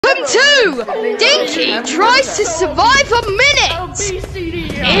Welcome to Dinky tries to survive a minute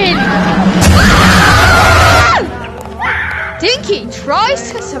in. Dinky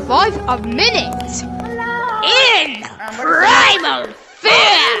tries to survive a minute in primal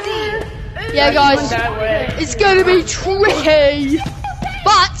fear. Yeah, guys, it's gonna be tricky,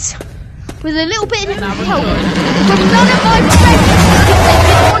 but with a little bit of help from none of my friends, if they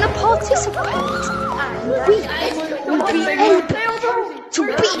didn't want to participate, we will be able to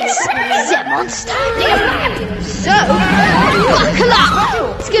beat the monster. So, buckle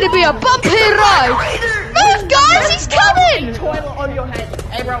up! It's gonna be a bumpy ride. Move, guys! He's coming!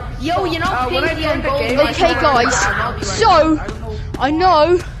 Hey, bro. Yo, you know, okay, guys. So, I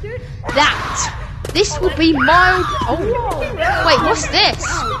know that this will be mild. Oh, wait, what's this?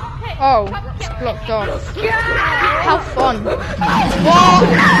 Oh, it's blocked off. How fun. Whoa!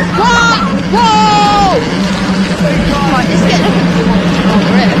 Whoa! Whoa! Right, let's get looking for one. Oh,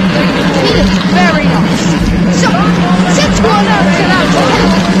 really? He looks very nice. So, since we're not allowed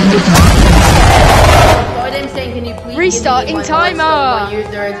restarting timer.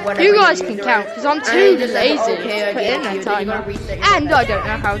 You guys can count, because I'm too lazy to put in a timer. And I don't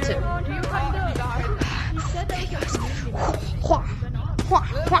know how to. Okay, guys.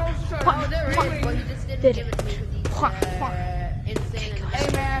 Did it. Oh,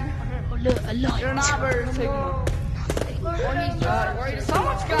 look, a light.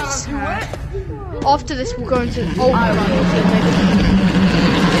 After this, we'll go into. Oh my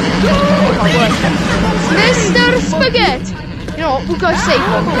god. Mr. Spaghetti! You know what? We'll go save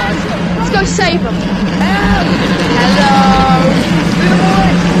them, guys. Let's go save them. Hello.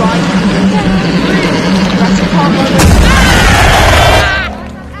 Right. That's a part of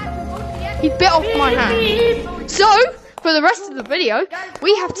it. He bit off my hand. So, for the rest of the video,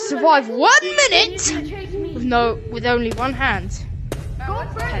 we have to survive 1 minute with only one hand.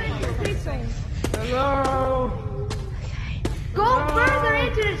 Hello. Go further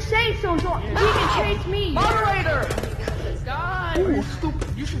into the safe zone so he can chase me. Moderator. God. Oh, stupid.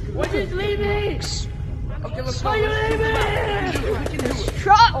 You should. What is leaving? Okay, let's go. Why are you leaving?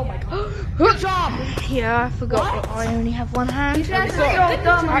 Oh my god. Good job. Yeah, I forgot. I only have one hand.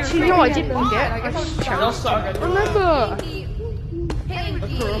 Actually, no, I didn't forget. I chose. Remember.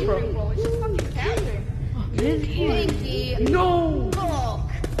 No.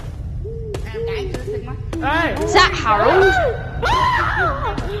 Hey. Is that Harold?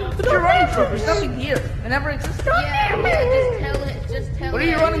 What are you running from? There's nothing here. It never existed. Yeah, just tell What are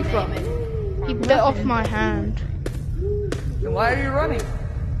you running from? He bit off my hand. Then why are you running?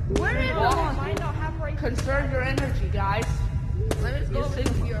 Where is everyone? Conserve your energy, guys. Let me just go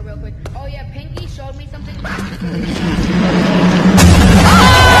over here real quick. Oh yeah, Pinky showed me something.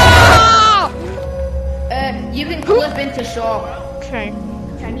 You can clip into shock. Okay.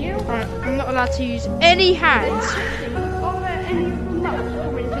 Can you? Right, I'm not allowed to use any hands.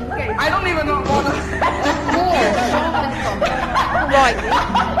 I don't even know what. Right.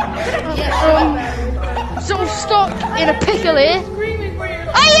 Sort of stuck in a pickle here.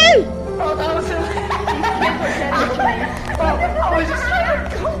 Are you?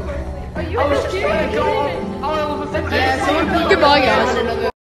 Goodbye, guys.